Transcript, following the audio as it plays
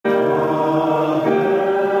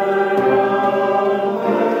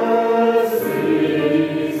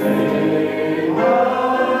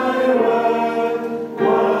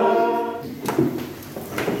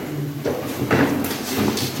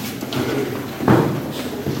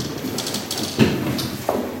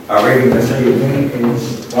Our reading this evening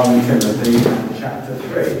is 1 Timothy and chapter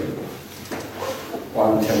 3.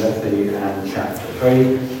 1 Timothy and chapter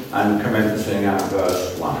 3, and commencing at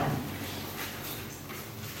verse 1.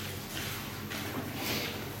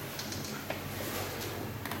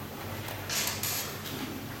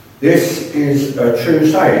 This is a true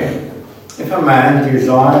saying. If a man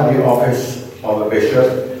desire the office of a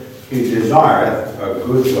bishop, he desireth a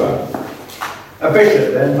good work. A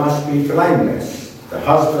bishop then must be blameless, the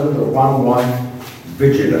husband of one wife,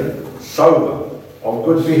 vigilant, sober, of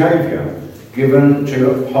good behaviour, given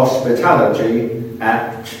to hospitality,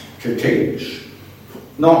 apt to teach,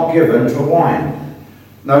 not given to wine,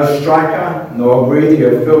 no striker, nor greedy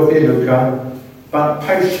of filthy lucre, but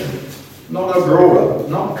patient, not a brawler,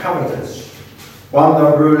 not covetous, one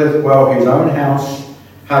that ruleth well his own house,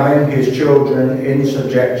 having his children in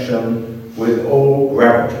subjection with all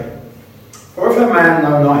gravity. For if a man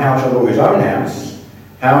know not how to rule his own house,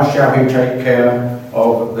 how shall he take care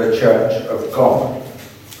of the church of God?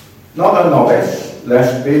 Not a novice,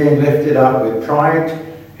 lest being lifted up with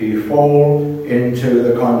pride, he fall into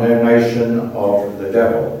the condemnation of the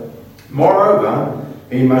devil. Moreover,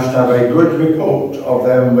 he must have a good report of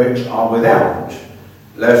them which are without,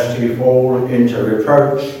 lest he fall into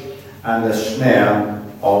reproach and the snare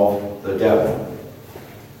of the devil.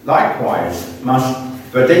 Likewise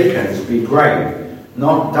must the deacons be grave,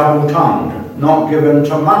 not double-tongued, not given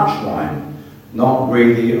to much wine, not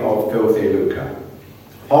greedy of filthy lucre,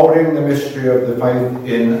 holding the mystery of the faith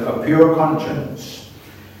in a pure conscience.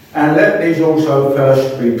 And let these also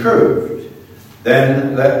first be proved,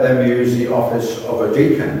 then let them use the office of a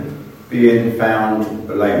deacon, being found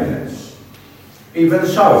blameless. Even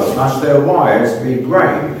so must their wives be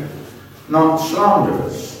grave, not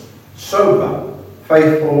slanderers, sober,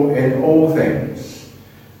 faithful in all things.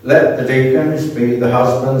 Let the deacons be the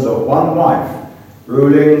husbands of one wife,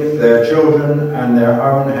 ruling their children and their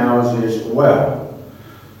own houses well.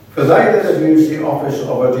 For they that have used the office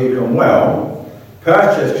of a deacon well,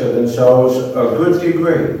 purchase to themselves a good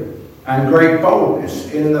degree and great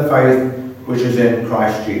boldness in the faith which is in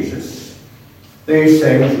Christ Jesus. These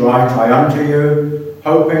things write I unto you,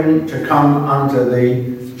 hoping to come unto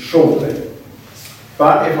thee shortly.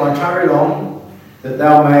 But if I tarry long, that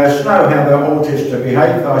thou mayest know how thou oughtest to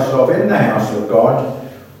behave thyself in the house of God,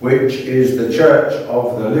 which is the church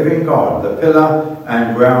of the living God, the pillar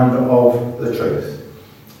and ground of the truth.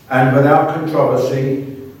 And without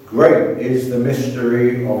controversy, great is the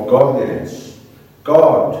mystery of godliness.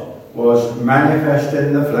 God was manifest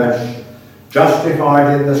in the flesh,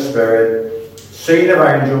 justified in the spirit, seen of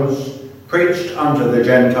angels, preached unto the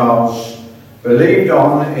Gentiles, believed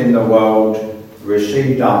on in the world,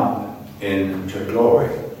 received up into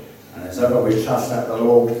glory. And as ever we trust that the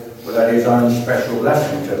Lord will add his own special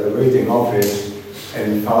blessing to the reading of his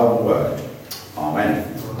infallible word. Amen.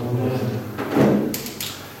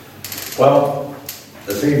 Well,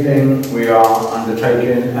 this evening we are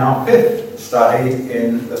undertaking our fifth study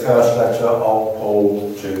in the first letter of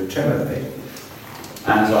Paul to Timothy.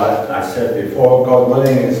 And as I said before, God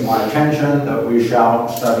willing, it's my intention that we shall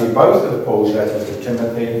study both of Paul's letters to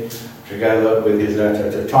Timothy together with his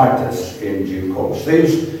letter to Titus in due course.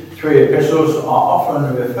 These three epistles are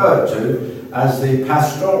often referred to as the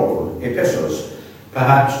pastoral epistles,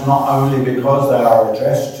 perhaps not only because they are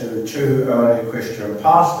addressed to two early Christian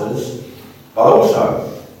pastors, but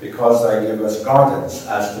also because they give us guidance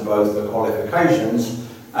as to both the qualifications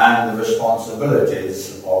and the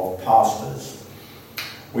responsibilities of pastors.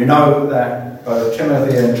 We know that both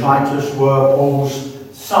Timothy and Titus were Paul's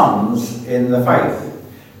sons in the faith,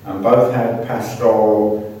 and both had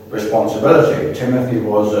pastoral responsibility. Timothy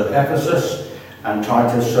was at Ephesus, and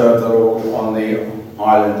Titus served the Lord on the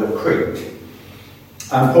island of Crete.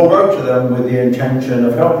 And Paul wrote to them with the intention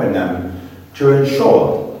of helping them to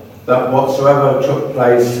ensure that whatsoever took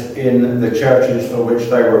place in the churches for which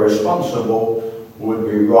they were responsible would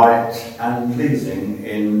be right and pleasing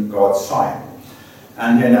in God's sight.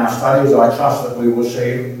 And in our studies, I trust that we will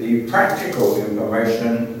see the practical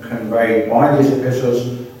information conveyed by these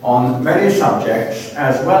epistles on many subjects,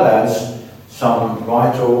 as well as some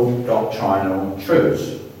vital doctrinal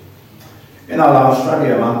truths. In our last study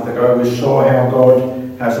a month ago, we saw how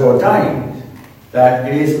God has ordained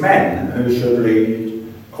that it is men who should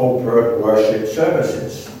lead corporate worship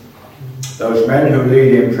services. Those men who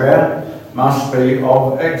lead in prayer must be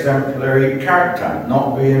of exemplary character,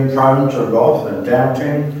 not being prone to wrath and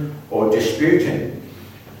doubting or disputing.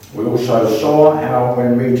 We also saw how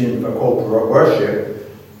when meeting for corporate worship,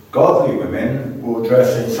 godly women will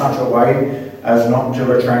dress in such a way as not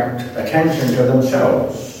to attract attention to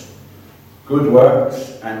themselves. Good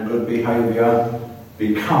works and good behaviour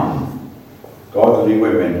become godly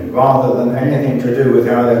women rather than anything to do with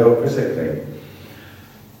how they look physically.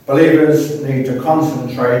 Believers need to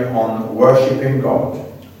concentrate on worshipping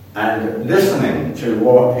God and listening to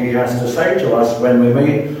what he has to say to us when we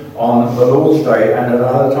meet on the Lord's Day and at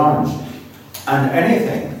other times. And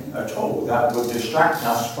anything at all that would distract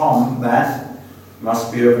us from that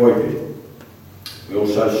must be avoided. We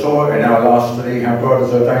also saw in our last study how God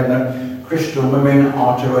has ordained that Christian women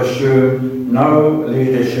are to assume no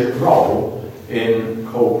leadership role in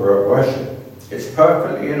corporate worship. It's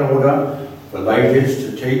perfectly in order for ladies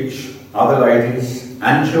to teach other ladies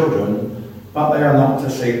and children, but they are not to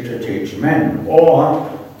seek to teach men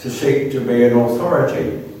or to seek to be an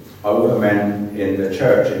authority over men in the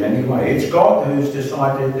church in any way. It's God who's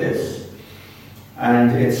decided this.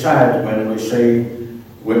 And it's sad when we see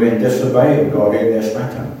women disobeying God in this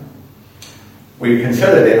matter. We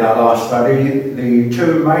considered in our last study the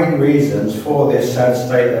two main reasons for this sad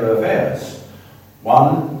state of affairs.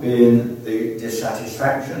 One being the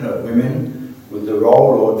dissatisfaction of women with the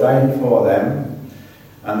role ordained for them,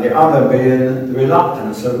 and the other being the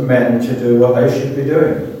reluctance of men to do what they should be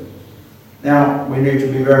doing. Now, we need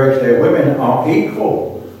to be very clear. Women are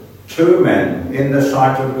equal to men in the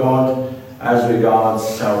sight of God as regards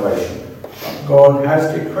salvation. God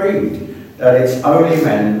has decreed that it's only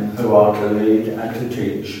men who are to lead and to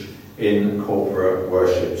teach in corporate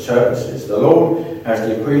worship services. The Lord has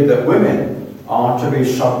decreed that women are to be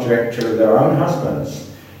subject to their own husbands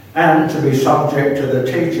and to be subject to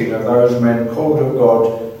the teaching of those men called of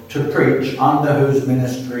God to preach, under whose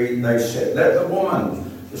ministry they sit. Let the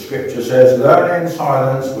woman, the scripture says, learn in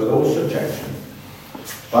silence with all subjection.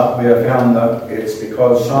 But we have found that it's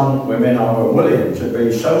because some women are unwilling to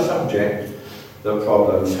be so subject that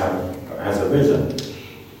problems has arisen.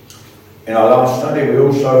 In our last study, we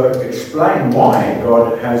also explained why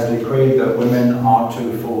God has decreed that women are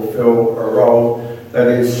to fulfill a role that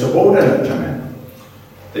is subordinate to men.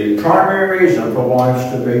 The primary reason for wives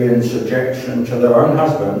to be in subjection to their own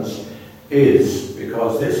husbands is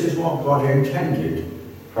because this is what God intended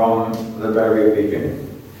from the very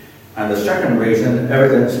beginning. And the second reason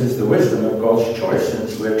evidences the wisdom of God's choice,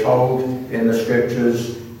 since we're told in the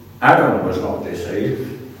scriptures Adam was not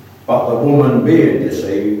deceived, but the woman being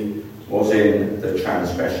deceived was in the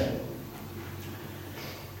transgression.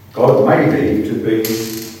 God made Eve to be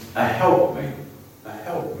a helpmeet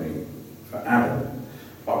for Adam.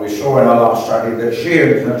 But we saw in our last study that she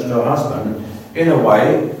influenced her husband in a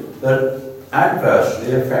way that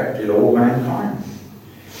adversely affected all mankind.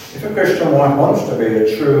 If a Christian wife wants to be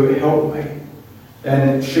a true helpmate,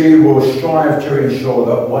 then she will strive to ensure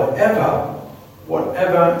that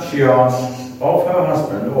whatever she asks of her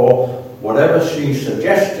husband or whatever she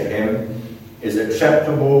suggests to him is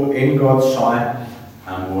acceptable in God's sight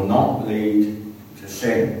and will not lead to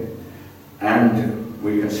sin. And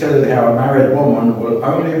we considered how a married woman will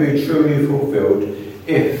only be truly fulfilled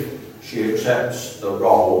if she accepts the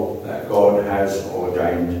role that God has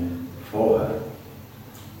ordained for her.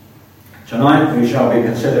 Tonight we shall be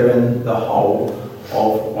considering the whole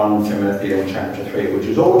of 1 Timothy in chapter 3, which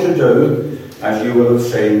is all to do, as you will have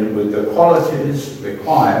seen, with the qualities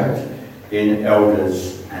required in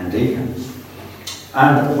elders and deacons.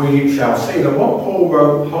 And we shall see that what Paul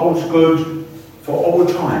wrote holds good for all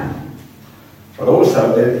time, but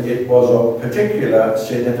also that it was of particular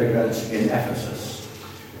significance in Ephesus.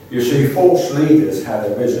 You see, false leaders had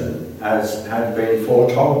arisen, as had been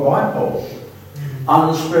foretold by Paul,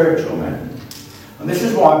 unspiritual men. And this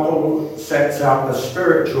is why Paul sets out the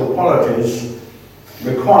spiritual qualities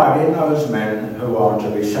required in those men who are to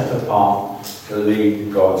be set apart to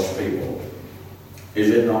lead God's people. Is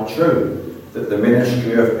it not true that the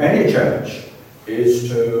ministry of any church is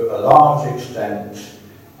to a large extent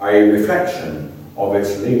a reflection of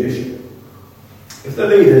its leadership? If the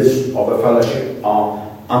leaders of a fellowship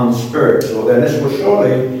are unspiritual, then this will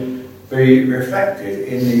surely be reflected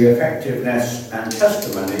in the effectiveness and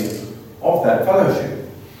testimony of that fellowship.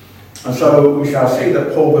 And so we shall see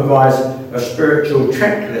that Paul provides a spiritual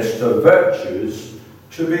checklist of virtues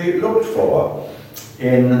to be looked for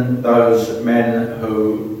in those men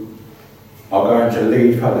who are going to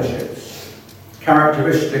lead fellowships.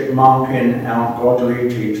 Characteristic marking out godly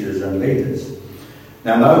teachers and leaders.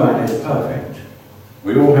 Now, no man is perfect.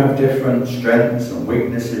 We all have different strengths and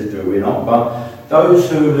weaknesses, do we not? But those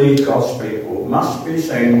who lead God's people must be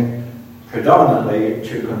seen predominantly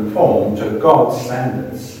to conform to God's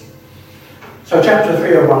standards. So chapter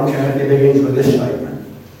 3 of 1 Timothy begins with this statement.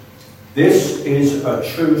 This is a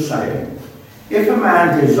true saying. If a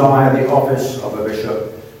man desire the office of a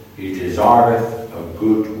bishop, he desireth a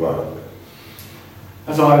good work.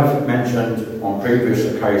 As I've mentioned on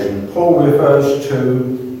previous occasions, Paul refers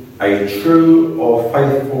to a true or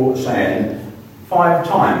faithful saying 5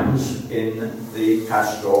 times in the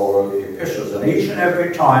pastoral epistles, and each and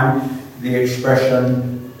every time the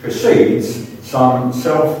expression precedes some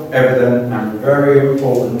self-evident and very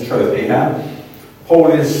important truth. Here,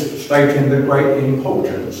 Paul is stating the great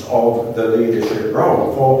importance of the leadership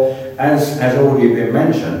role, for as has already been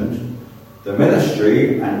mentioned, the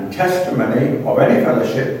ministry and testimony of any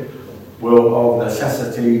fellowship will of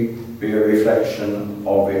necessity be a reflection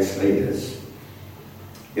of its leaders.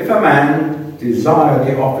 If a man desire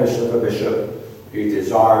the office of a bishop, he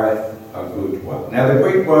desireth a good work. Now the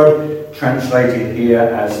Greek word translated here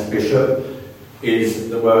as bishop is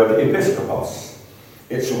the word episkopos.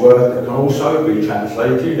 It's a word that can also be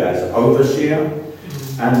translated as overseer,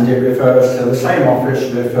 and it refers to the same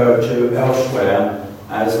office referred to elsewhere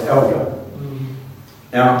as elder.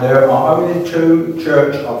 Now, there are only 2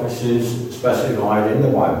 church offices specified in the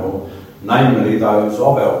Bible, namely those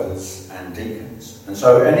of elders and deacons. And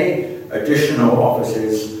so any additional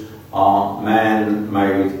offices are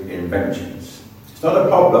man-made inventions. It's not a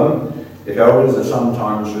problem if elders are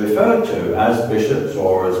sometimes referred to as bishops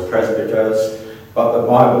or as presbyters, but the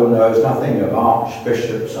Bible knows nothing of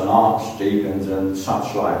archbishops and archdeacons and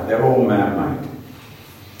such like. They're all man-made.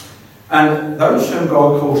 And those whom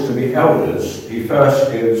God calls to be elders, he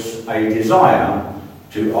first gives a desire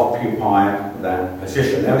to occupy that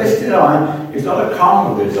position. Now this desire is not a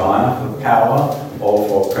carnal desire for power or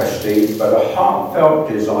for prestige, but a heartfelt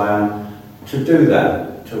desire to do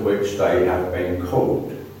that to which they have been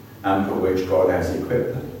called and for which God has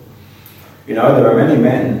equipped them. You know, there are many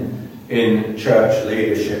men in church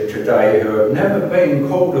leadership today who have never been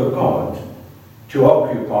called of God to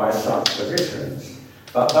occupy such positions.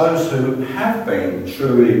 But those who have been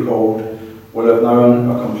truly called will have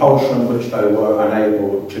known a compulsion which they were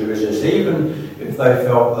unable to resist, even if they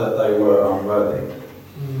felt that they were unworthy.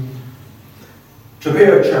 To be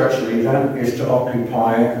a church leader is to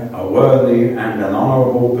occupy a worthy and an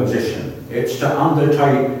honourable position. It's to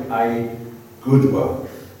undertake a good work.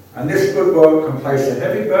 And this good work can place a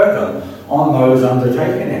heavy burden on those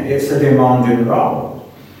undertaking it. It's a demanding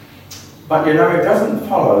role. But you know, it doesn't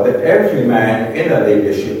follow that every man in a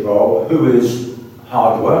leadership role who is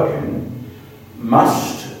hard-working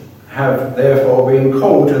must have therefore been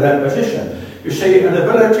called to that position. You see, an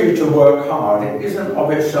ability to work hard, it isn't of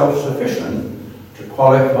itself sufficient to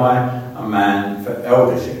qualify a man for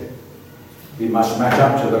eldership. He must match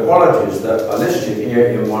up to the qualities that are listed here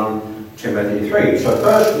in 1 Timothy 3. So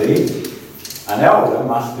firstly, an elder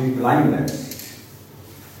must be blameless.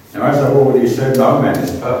 Now, as I've already said, no man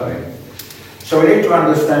is perfect. So we need to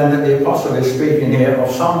understand that the apostle is speaking here of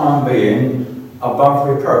someone being above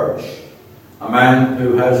reproach, a man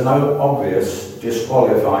who has no obvious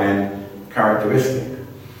disqualifying characteristic.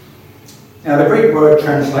 Now the Greek word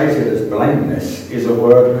translated as blameless is a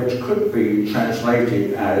word which could be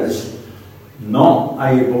translated as not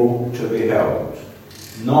able to be held.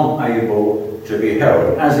 Not able to be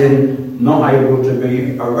held, as in not able to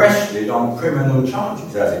be arrested on criminal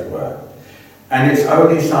charges, as it were. And it's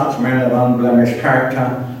only such men of unblemished character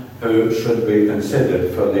who should be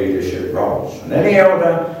considered for leadership roles. And any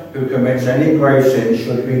elder who commits any grave sin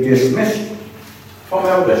should be dismissed from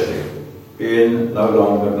eldership, being no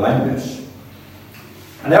longer blameless.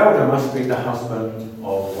 An elder must be the husband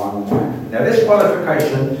of one wife. Now this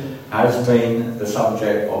qualification has been the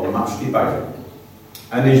subject of much debate,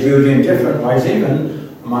 and is viewed in different ways,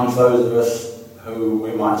 even amongst those of us who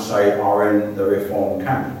we might say are in the Reformed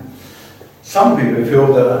camp. Some people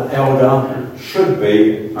feel that an elder should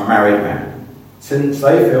be a married man, since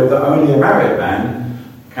they feel that only a married man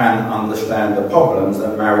can understand the problems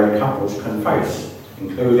that married couples can face,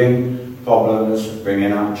 including problems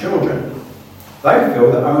bringing up children. They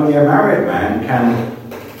feel that only a married man can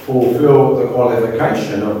fulfill the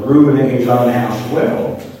qualification of ruling his own house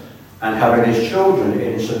well and having his children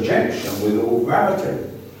in subjection with all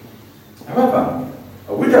gravity. However,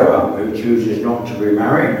 a widower who chooses not to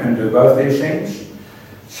remarry can do both these things.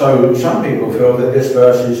 So some people feel that this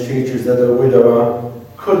verse teaches that a widower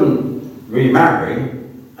couldn't remarry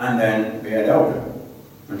and then be an elder.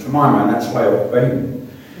 And to my mind, that's way off being.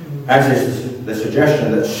 As is the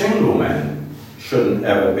suggestion that single men shouldn't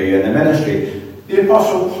ever be in the ministry. The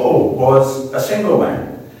Apostle Paul was a single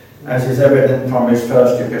man, as is evident from his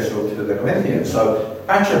first epistle to the Corinthians. So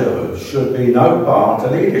bachelorhood should be no bar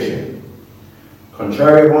to leadership.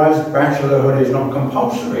 Contrariwise, bachelorhood is not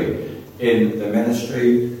compulsory in the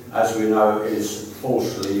ministry, as we know is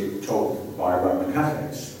falsely taught by Roman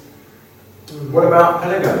Catholics. What about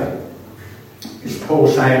polygamy? Is Paul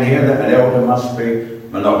saying here that an elder must be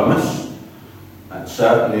monogamous? That's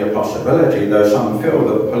certainly a possibility, though some feel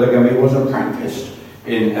that polygamy wasn't practiced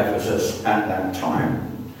in Ephesus at that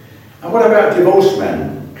time. And what about divorced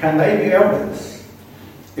men? Can they be elders?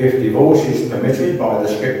 If divorce is permitted by the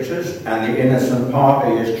scriptures and the innocent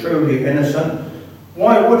party is truly innocent,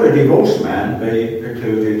 why would a divorced man be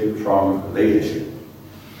precluded from leadership?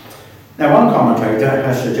 Now, one commentator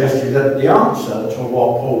has suggested that the answer to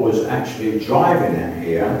what Paul was actually driving at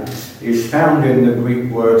here is found in the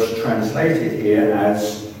Greek words translated here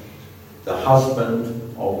as the husband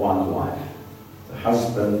of one wife. The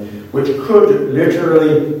husband, which could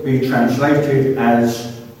literally be translated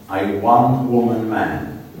as a one-woman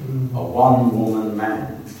man. A one-woman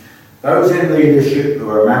man. Those in leadership who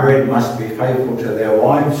are married must be faithful to their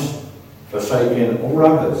wives, forsaking all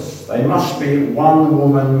others. They must be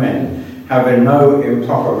one-woman men, having no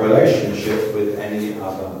improper relationship with any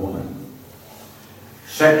other woman.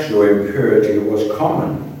 Sexual impurity was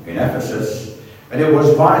common in Ephesus, and it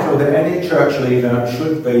was vital that any church leader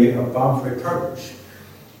should be above reproach.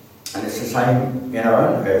 And it's the same in our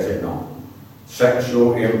own affairs, is it not?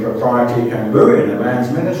 Sexual impropriety can ruin a man's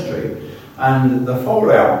ministry, and the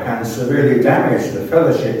fallout can severely damage the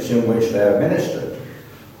fellowships in which they are ministered.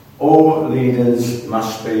 All leaders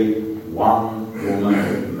must be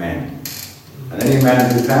one-woman men. And any man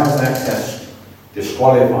who fails that test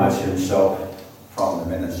disqualifies himself from the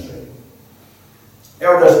ministry.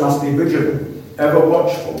 Elders must be vigilant, ever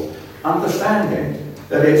watchful, understanding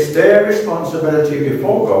that it's their responsibility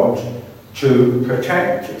before God to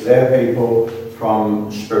protect their people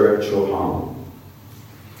from spiritual harm.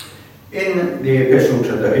 In the Epistle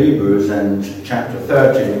to the Hebrews and chapter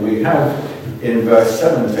 13, we have in verse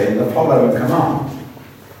 17 the following command: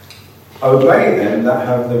 Obey them that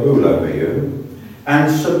have the rule over you,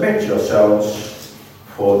 and submit yourselves,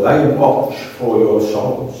 for they watch for your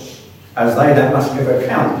souls, as they that must give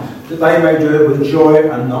account, that they may do it with joy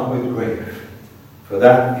and not with grief, for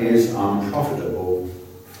that is unprofitable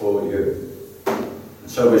for you. And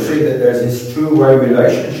so we see that there's this two-way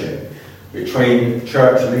relationship between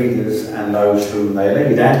church leaders and those whom they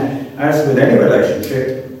lead. And as with any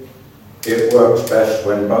relationship, it works best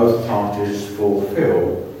when both parties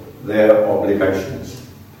fulfill their obligations.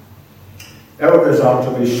 Elders are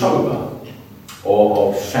to be sober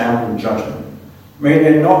or of sound judgment,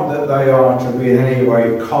 meaning not that they are to be in any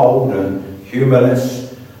way cold and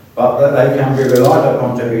humorless, but that they can be relied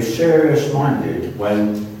upon to be serious-minded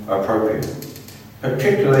when appropriate,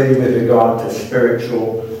 particularly with regard to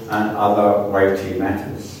spiritual and other weighty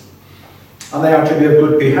matters. And they are to be of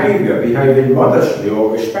good behaviour, behaving modestly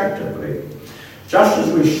or respectably, just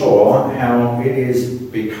as we saw how it is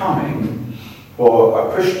becoming for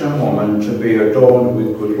a Christian woman to be adorned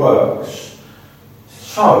with good works,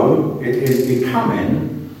 so it is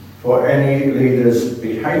becoming for any leader's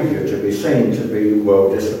behaviour to be seen to be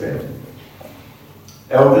well disciplined.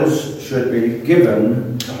 Elders should be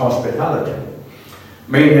given to hospitality,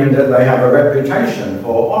 meaning that they have a reputation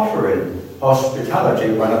for offering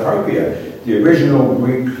hospitality when appropriate. The original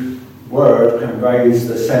Greek word conveys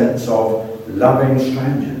the sense of loving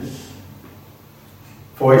strangers.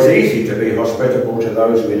 For it's easy to be hospitable to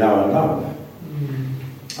those we know and love.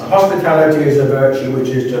 And hospitality is a virtue which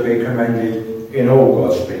is to be commended in all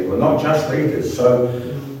God's people, not just leaders. So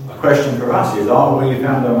a question for us is, are we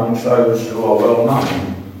found amongst those who are well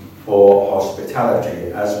known for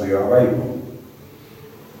hospitality as we are able?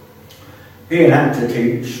 Being apt to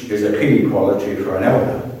teach is a key quality for an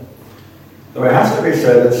elder. Though it has to be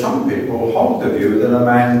said that some people hold the view that a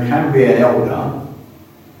man can be an elder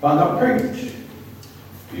but not preach.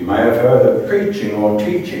 You may have heard of preaching or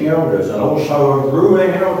teaching elders and also of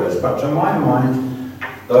ruling elders, but to my mind,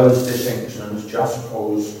 those distinctions just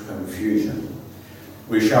cause confusion.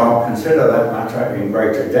 We shall consider that matter in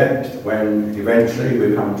greater depth when eventually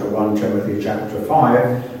we come to 1 Timothy chapter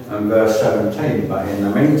 5 and verse 17. But in the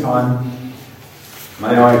meantime,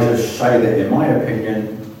 may I just say that in my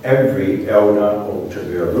opinion, every elder ought to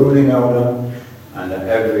be a ruling elder and that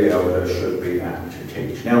every elder should be apt to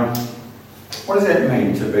teach. Now, what does it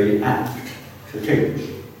mean to be apt to teach?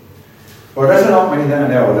 Well, does it not mean that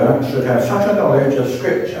an elder should have such a knowledge of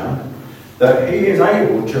Scripture that he is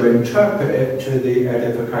able to interpret it to the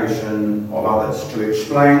edification of others, to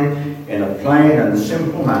explain in a plain and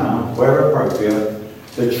simple manner, where appropriate,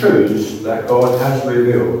 the truths that God has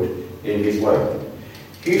revealed in His Word?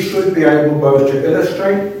 He should be able both to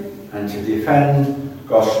illustrate and to defend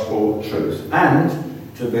gospel truth, and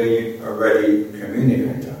to be a ready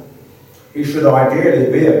communicator. He should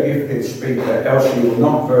ideally be a gifted speaker, else he will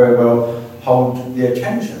not very well hold the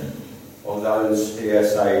attention of those he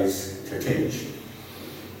essays to teach.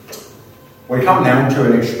 We come now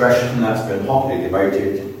to an expression that's been hotly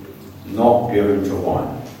debated, not given to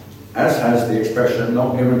wine, as has the expression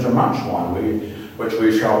not given to much wine, which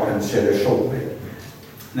we shall consider shortly.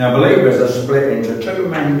 Now, believers are split into two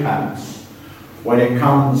main camps when it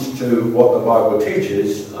comes to what the Bible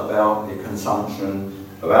teaches about the consumption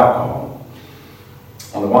of alcohol.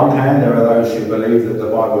 On the one hand, there are those who believe that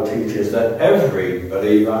the Bible teaches that every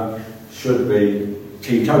believer should be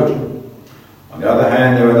teetotal. On the other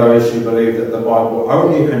hand, there are those who believe that the Bible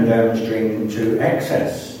only condemns drinking to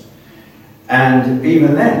excess. And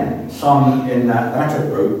even then, some in that latter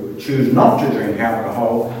group choose not to drink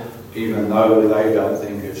alcohol, even though they don't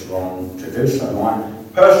think it's wrong to do so. My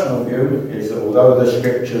personal view is that although the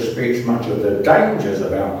Scripture speaks much of the dangers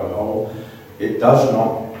of alcohol, it does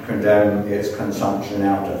not condemn its consumption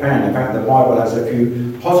out of hand. In fact, the Bible has a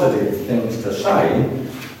few positive things to say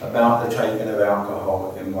about the taking of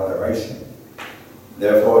alcohol in moderation.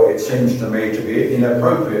 Therefore, it seems to me to be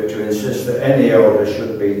inappropriate to insist that any elder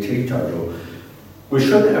should be teetotal. We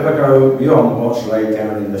shouldn't ever go beyond what's laid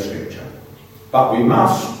down in the Scripture. But we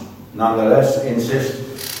must, nonetheless,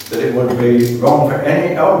 insist that it would be wrong for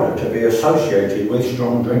any elder to be associated with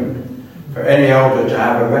strong drink, for any elder to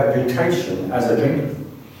have a reputation as a drinker.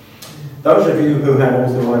 Those of you who have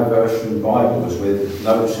Authorized Version Bibles with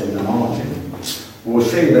notes in the margin will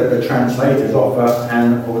see that the translators offer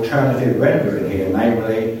an alternative rendering here,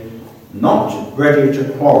 namely, not ready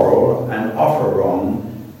to quarrel and offer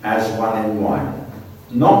wrong as one in wine.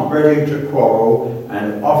 Not ready to quarrel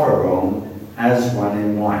and offer wrong as one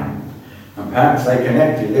in wine. And perhaps they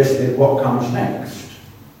connected this with what comes next,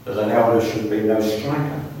 that an elder should be no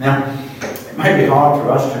striker. Now, it may be hard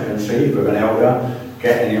for us to conceive of an elder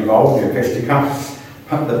getting involved in fisticuffs,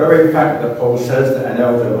 but the very fact that Paul says that an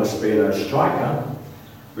elder must be no striker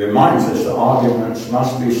reminds us that arguments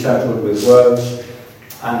must be settled with words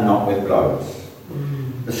and not with blows.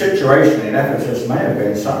 The situation in Ephesus may have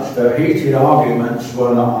been such that heated arguments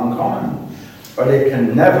were not uncommon, but it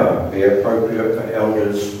can never be appropriate for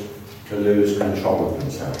elders to lose control of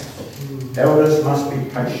themselves. Elders must be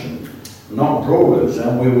patient, not brawlers,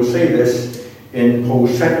 and we will see this in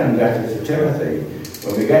Paul's second letter to Timothy,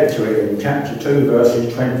 when we get to it in chapter 2,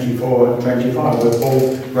 verses 24 and 25, where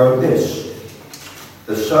Paul wrote this: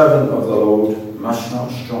 "The servant of the Lord must not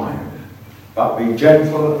strive, but be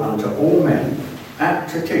gentle unto all men, apt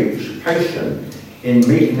to teach, patient, in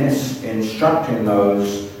meekness, instructing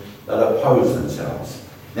those that oppose themselves."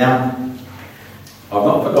 Now, I've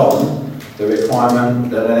not forgotten the requirement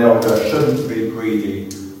that an elder shouldn't be greedy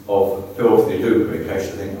of filthy lucre, in case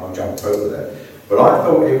you think I'll jump over that. But I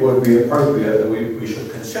thought it would be appropriate that we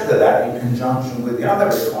should consider that in conjunction with the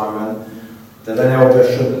other requirement that an elder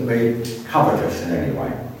shouldn't be covetous in any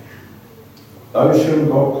way. Those whom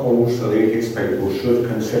God calls to lead his people should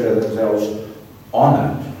consider themselves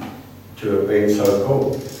honoured to have been so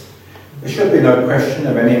called. There should be no question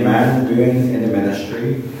of any man doing in the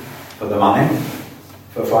ministry for the money,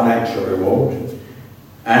 for financial reward,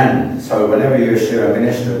 and so whenever you see a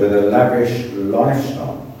minister with a lavish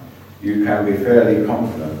lifestyle, you can be fairly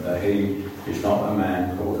confident that he is not a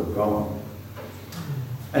man called of God.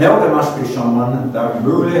 An elder must be someone that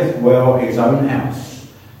ruleth well his own house,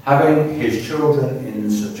 having his children in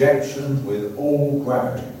subjection with all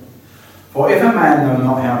gravity. For if a man know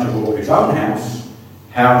not how to rule his own house,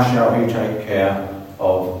 how shall he take care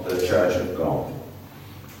of the church of God?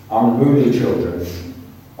 Unruly children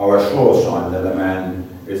are a sure sign that a man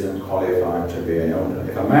isn't qualified to be an elder.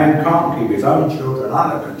 If a man can't keep his own children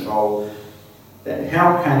under control, then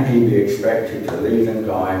how can he be expected to lead and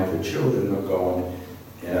guide the children of God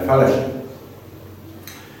in a fellowship?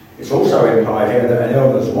 It's also implied here that an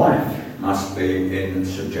elder's wife must be in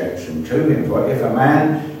subjection to him. For if a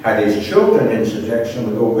man had his children in subjection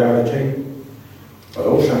with all gravity, but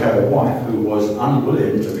also had a wife who was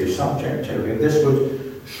unwilling to be subject to him, this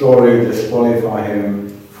would surely disqualify him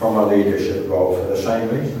from a leadership role for the same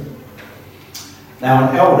reason. Now,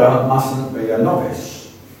 an elder mustn't be a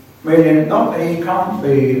novice, meaning not that he can't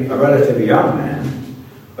be a relatively young man,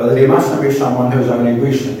 but that he mustn't be someone who's only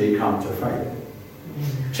recently come to faith.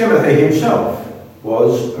 Timothy himself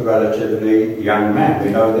was a relatively young man.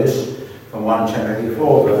 We know this from 1 Timothy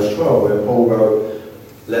 4, verse 12, where Paul wrote,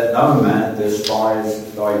 "Let no man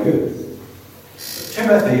despise thy youth." But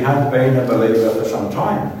Timothy had been a believer for some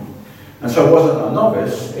time, and so wasn't a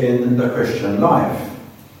novice in the Christian life.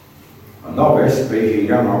 A novice, be he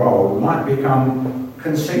young or old, might become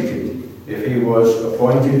conceited if he was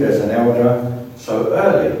appointed as an elder so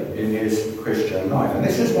early in his Christian life. And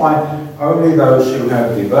this is why only those who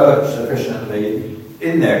have developed sufficiently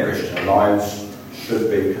in their Christian lives should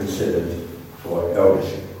be considered for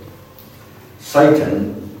eldership.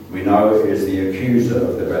 Satan, we know, is the accuser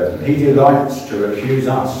of the brethren. He delights to accuse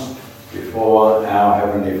us before our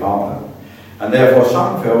Heavenly Father. And therefore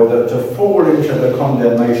some feel that to fall into the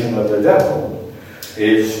condemnation of the devil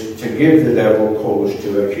is to give the devil cause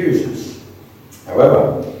to accuse us.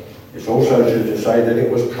 However, it's also true to say that it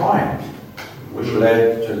was pride which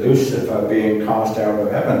led to Lucifer being cast out of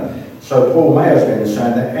heaven. So Paul may have been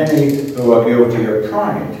saying that any who are guilty of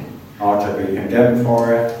pride are to be condemned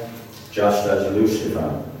for it, just as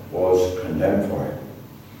Lucifer was condemned for it.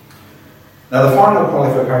 Now the final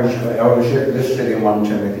qualification for eldership listed in 1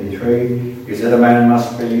 Timothy 3 is that a man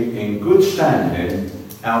must be in good standing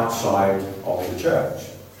outside of the church.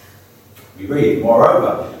 We read,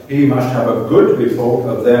 moreover, he must have a good report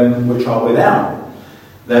of them which are without,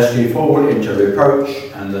 lest he fall into reproach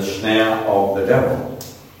and the snare of the devil.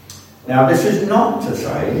 Now this is not to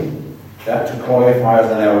say that to qualify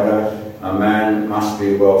as an elder, a man must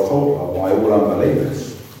be well thought of by all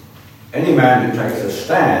unbelievers. Any man who takes a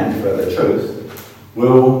stand for the truth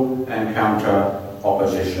will encounter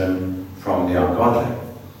opposition from the ungodly.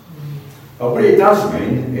 But what it does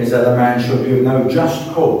mean is that a man should give no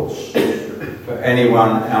just cause for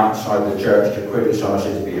anyone outside the church to criticise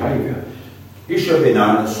his behaviour. He should be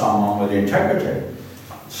known as someone with integrity,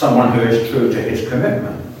 someone who is true to his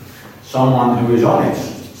commitment, someone who is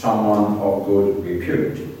honest, someone of good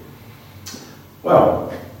repute.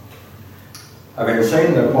 Well, having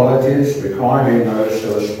seen the qualities required in those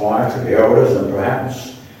who aspire to be elders, and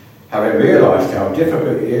perhaps having realised how difficult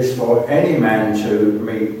it is for any man to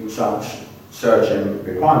meet such searching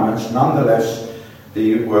requirements, nonetheless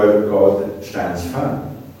the Word of God stands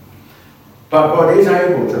firm. But God is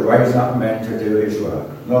able to raise up men to do his work,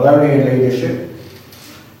 not only in leadership,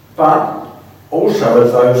 but also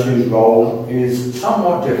as those whose role is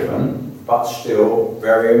somewhat different, but still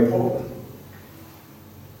very important.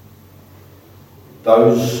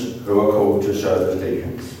 Those who are called to serve as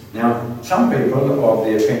deacons. Now, some people are of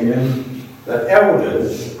the opinion that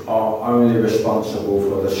elders are only responsible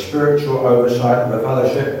for the spiritual oversight of the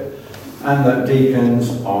fellowship, and that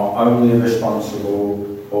deacons are only responsible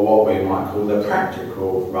for what we might call the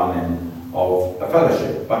practical running of a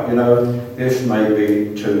fellowship. But you know, this may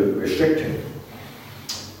be too restrictive.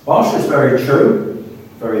 Whilst it's very true,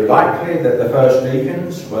 very likely that the first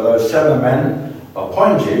deacons were those 7 men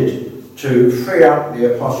appointed to free up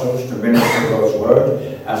the apostles to minister God's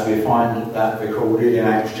word, as we find that recorded in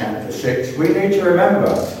Acts chapter 6. We need to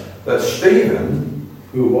remember that Stephen,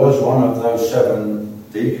 who was one of those 7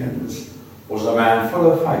 deacons, was a man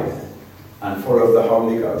full of faith and full of the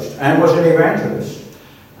Holy Ghost, and was an evangelist.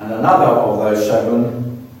 And another of those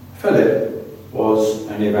 7, Philip, was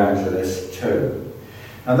an evangelist too.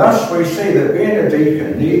 And thus we see that being a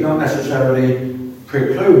deacon need not necessarily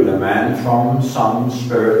preclude a man from some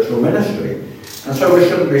spiritual ministry. And so we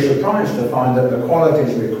shouldn't be surprised to find that the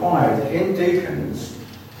qualities required in deacons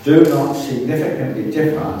do not significantly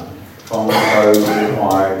differ from those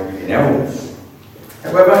required in elders.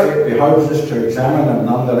 However, it behoves us to examine them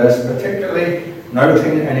nonetheless, particularly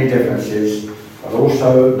noting any differences, but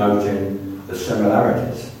also noting the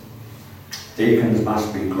similarities. Deacons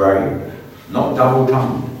must be grave, not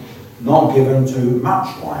double-tongued, not given to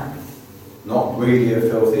much wine, not greedy of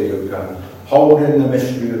filthy lucre, holding the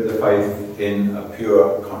mystery of the faith in a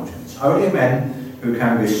pure conscience. Only men who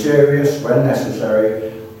can be serious when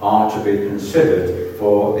necessary are to be considered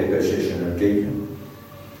for the position of deacon.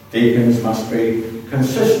 Deacons must be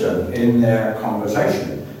consistent in their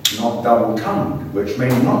conversation, not double-tongued, which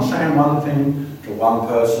means not saying one thing to one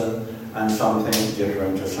person and something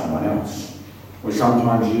different to someone else. We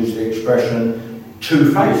sometimes use the expression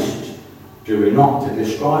two-faced, do we not, to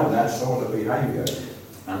describe that sort of behaviour?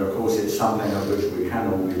 And of course it's something of which we can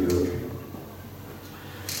all be guilty.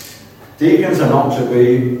 Deacons are not to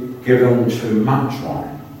be given too much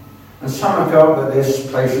wine. And some have felt that this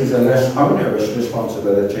places a less onerous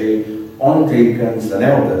responsibility on deacons than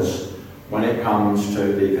elders when it comes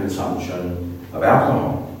to the consumption of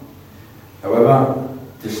alcohol. However,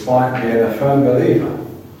 despite being a firm believer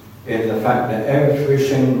in the fact that every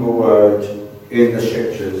single word in the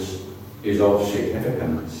scriptures is of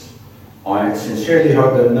significance, I sincerely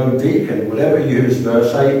hope that no deacon will ever use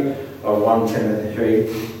verse 8 of 1 Timothy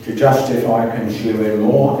 3 to justify consuming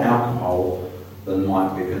more alcohol than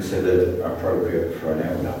might be considered appropriate for an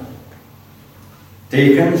elder.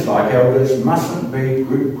 Deacons, like elders, mustn't be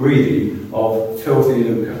greedy of filthy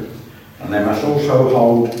lucre, and they must also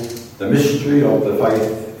hold the mystery of the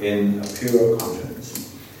faith in a pure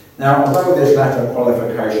conscience. Now, although this latter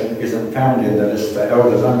qualification isn't found in the list for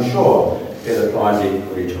elders, I'm sure it applies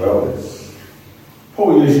equally to elders.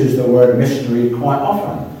 Paul uses the word mystery quite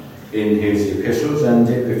often in his epistles.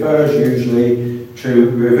 refers usually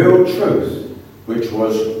to revealed truth, which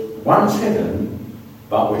was once hidden,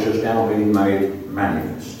 but which has now been made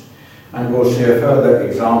manifest. And we'll see a further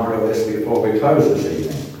example of this before we close this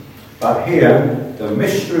evening. But here, the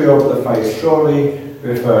mystery of the faith surely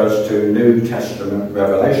refers to New Testament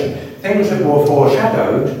revelation. Things that were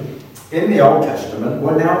foreshadowed in the Old Testament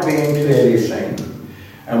were now being clearly seen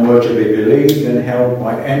and were to be believed and held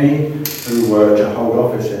by any who were to hold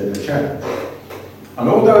office in the church. And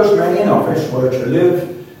all those men in office were to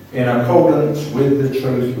live in accordance with the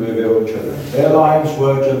truth revealed to them. Their lives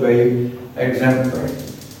were to be exemplary,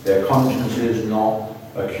 their consciences not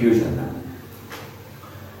accusing them.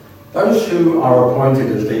 Those who are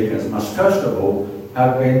appointed as deacons must first of all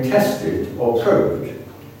have been tested or proved.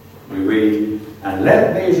 We read, "And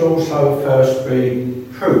let these also first be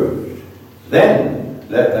proved. Then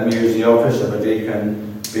let them use the office of a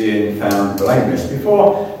deacon, being found blameless."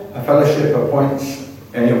 Before a fellowship appoints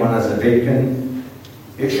anyone as a deacon,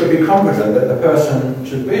 it should be competent that the person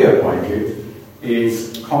to be appointed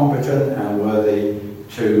is competent and worthy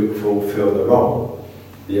to fulfill the role.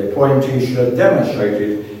 The appointee should have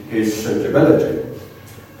demonstrated his suitability.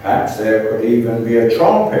 Perhaps there could even be a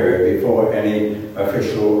trial period before any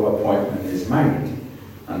official appointment is made.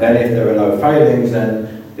 And then if there are no failings,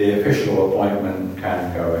 then the official appointment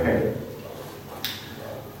can go ahead.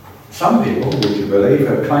 Some people, would you believe,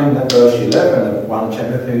 have claimed that verse 11 of 1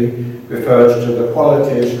 Timothy refers to the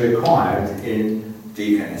qualities required in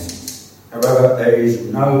deaconesses. However, there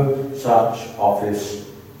is no such office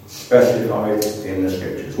specified in the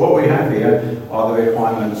Scriptures. What we have here are the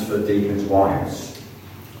requirements for deacons' wives,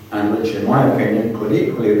 and which, in my opinion, could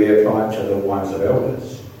equally be applied to the wives of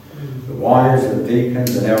elders. The wives of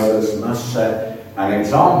deacons and elders must set an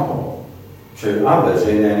example to others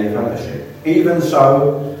in any fellowship. Even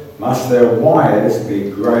so, must their wives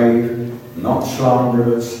be grave, not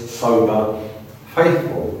slanderers, sober,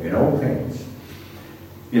 faithful in all things.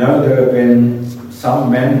 You know, there have been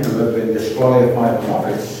some men who have been disqualified from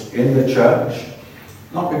office in the church,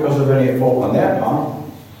 not because of any fault on their part,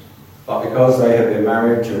 but because they have been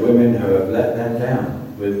married to women who have let them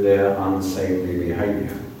down with their unseemly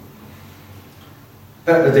behaviour.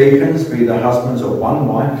 Let the deacons be the husbands of one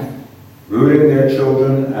wife, ruling their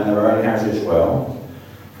children and their own houses well.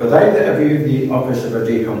 For they that have viewed the office of a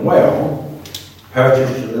deacon well,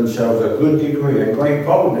 purchase to themselves a good degree and great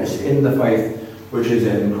boldness in the faith which is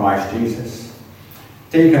in Christ Jesus.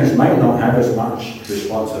 Deacons may not have as much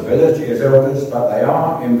responsibility as elders, but they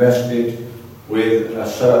are invested with a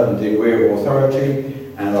certain degree of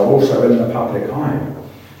authority and are also in the public eye.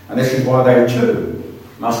 And this is why they too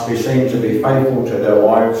must be seen to be faithful to their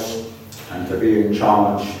wives and to be in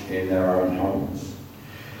charge in their own homes.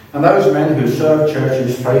 And those men who serve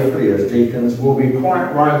churches faithfully as deacons will be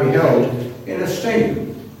quite rightly held in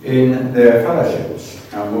esteem in their fellowships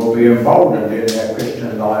and will be emboldened in their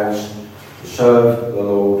Christian lives to serve the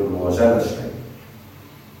Lord more zealously.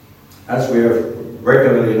 As we have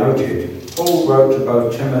regularly noted, Paul wrote to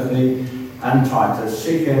both Timothy and Titus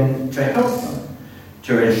seeking to help them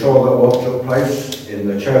to ensure that what took place in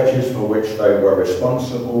the churches for which they were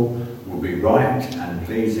responsible would be right and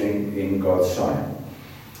pleasing in God's sight.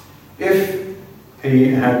 If he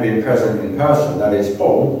had been present in person, that is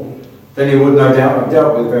Paul, then he would no doubt have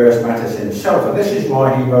dealt with various matters himself, and this is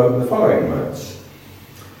why he wrote the following words.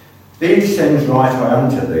 "These things write I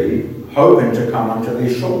unto thee, hoping to come unto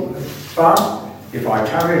thee shortly. But if I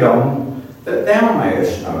tarried on, that thou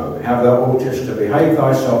mayest know how thou oughtest to behave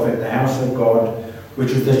thyself in the house of God,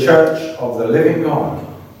 which is the church of the living God,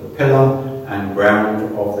 the pillar and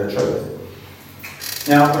ground of the truth."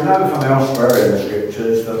 Now, we know from elsewhere in the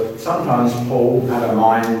Scriptures that sometimes Paul had a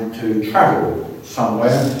mind to travel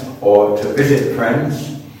somewhere or to visit friends,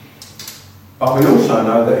 but we also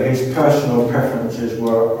know that his personal preferences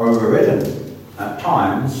were overridden at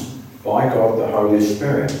times by God the Holy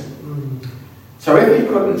Spirit. So if he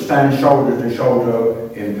couldn't stand shoulder to shoulder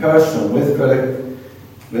in person with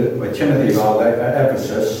Timothy at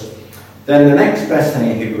Ephesus, then the next best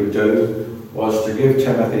thing he could do was to give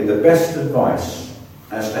Timothy the best advice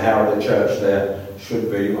as to how the church there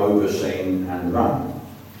should be overseen and run.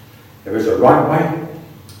 There is a right way,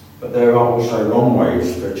 but there are also wrong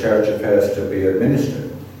ways for church affairs to be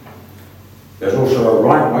administered. There's also a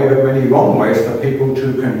right way, but many wrong ways for people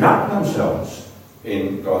to conduct themselves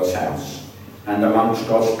in God's house and amongst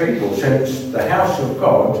God's people, since the house of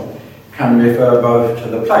God can refer both to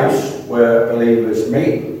the place where believers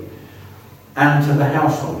meet and to the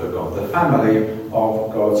household of God, the family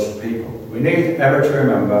of God's people. We need ever to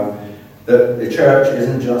remember that the church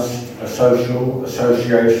isn't just a social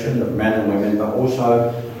association of men and women, but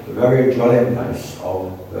also the very dwelling place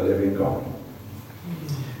of the living God.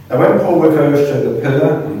 Now, when Paul refers to the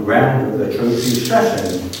pillar and ground of the truth, he's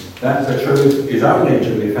stressing that the truth is only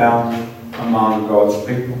to be found among God's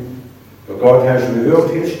people. For God has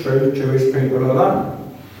revealed his truth to his people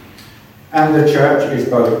alone. And the church is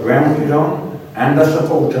both grounded on and a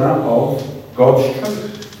supporter of God's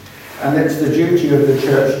truth. And it's the duty of the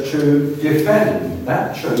church to defend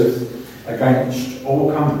that truth against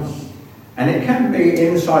all comers. And it can be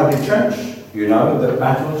inside the church, you know, that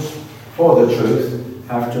battles for the truth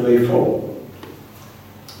have to be fought.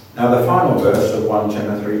 Now the final verse of 1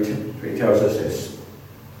 Timothy 3 tells us this.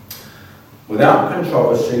 Without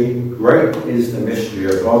controversy, great is the mystery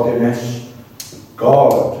of godliness.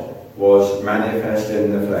 God was manifest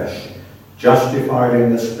in the flesh, justified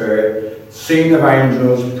in the spirit, seen of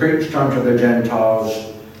angels, preached unto the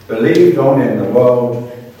Gentiles, believed on in the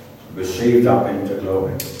world, received up into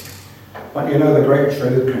glory. But you know, the great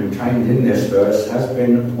truth contained in this verse has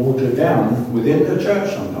been watered down within the church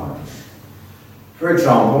sometimes. For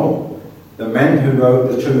example, the men who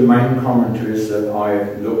wrote the two main commentaries that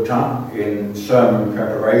I looked up in sermon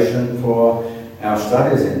preparation for our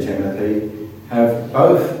studies in Timothy have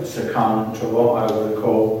both succumbed to what I would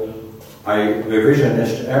call a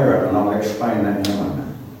revisionist error, and I'll explain that in a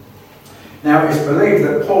moment. Now, it's believed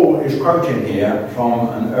that Paul is quoting here from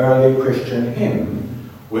an early Christian hymn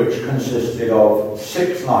which consisted of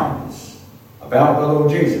 6 lines about the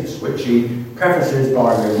Lord Jesus, which he prefaces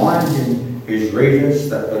by reminding his readers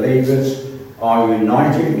that believers are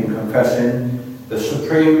united in confessing the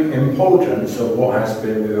supreme importance of what has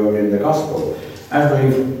been revealed in the gospel. As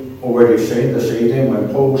we've already seen this evening,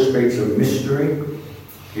 when Paul speaks of mystery,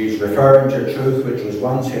 he's referring to truth which was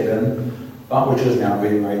once hidden, but which has now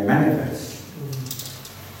been made manifest.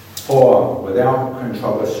 For without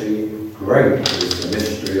controversy, great is the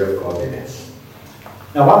mystery of godliness.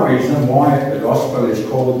 Now, one reason why the gospel is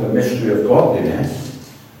called the mystery of godliness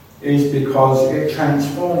is because it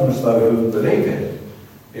transforms those who believe it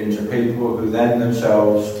into people who then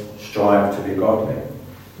themselves strive to be godly.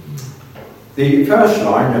 The first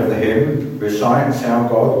line of the hymn recites how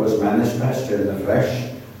God was manifest in the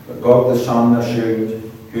flesh, but God the Son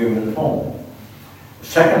assumed human form. The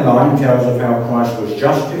second line tells of how Christ was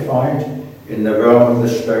justified in the realm of the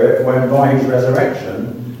Spirit, when by his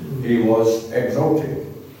resurrection he was exalted.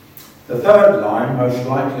 The third line most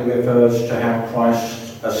likely refers to how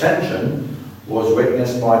Christ's ascension was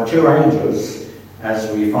witnessed by 2 angels,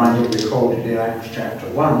 as we find it recorded in Acts chapter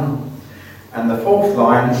 1. And the fourth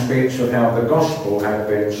line speaks of how the gospel had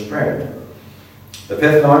been spread. The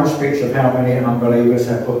fifth line speaks of how many unbelievers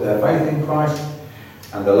have put their faith in Christ.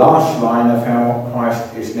 And the last line of how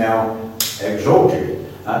Christ is now exalted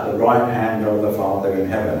at the right hand of the Father in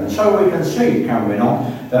heaven. And so we can see, can we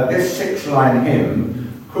not, that this 6-line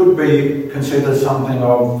hymn could be considered something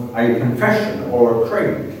of a confession or a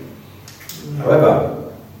creed.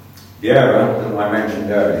 However, the error that I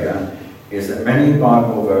mentioned earlier is that many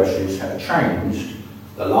Bible verses have changed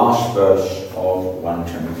the last verse of 1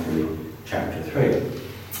 Timothy chapter 3.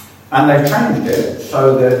 And they've changed it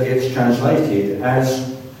so that it's translated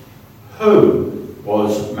as who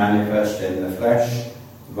was manifest in the flesh,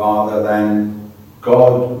 rather than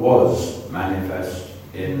God was manifest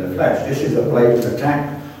in the flesh. This is a blatant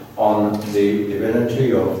attack on the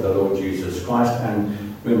divinity of the Lord Jesus Christ,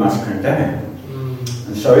 and we must condemn it.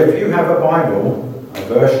 And so if you have a Bible, a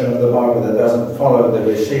version of the Bible that doesn't follow the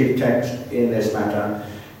received text in this matter,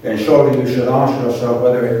 then surely you should ask yourself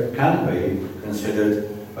whether it can be considered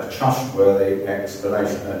a trustworthy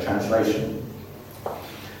translation.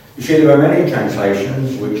 You see, there are many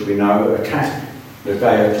translations which we know attack the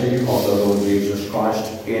deity of the Lord Jesus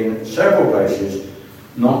Christ in several places,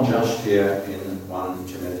 not just here in 1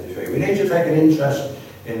 Timothy 3. We need to take an interest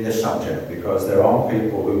in this subject because there are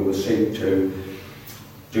people who will seek to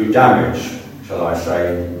do damage, shall I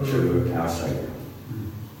say, to our Saviour.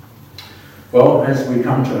 Well, as we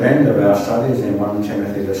come to an end of our studies in 1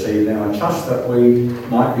 Timothy this evening, I trust that we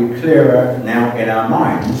might be clearer now in our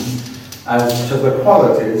minds as to the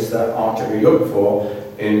qualities that are to be looked for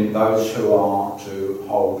in those who are to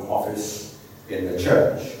hold office in the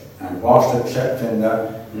church. And whilst accepting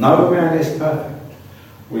that no man is perfect,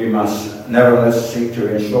 we must nevertheless seek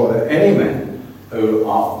to ensure that any men who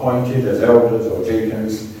are appointed as elders or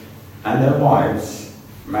deacons and their wives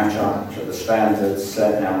match up to the standards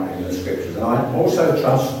set out in the Scriptures. And I also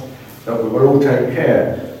trust that we will all take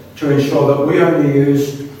care to ensure that we only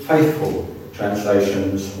use faithful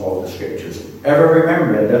translations of the Scriptures, ever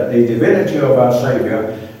remembering that the divinity of our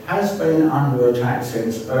Saviour has been under attack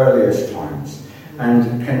since earliest times,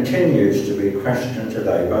 and continues to be questioned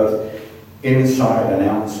today, both inside and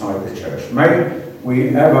outside the church. May we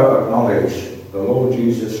ever acknowledge the Lord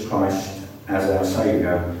Jesus Christ as our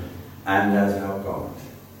Saviour and as our God.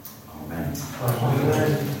 Amen.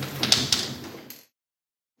 Amen.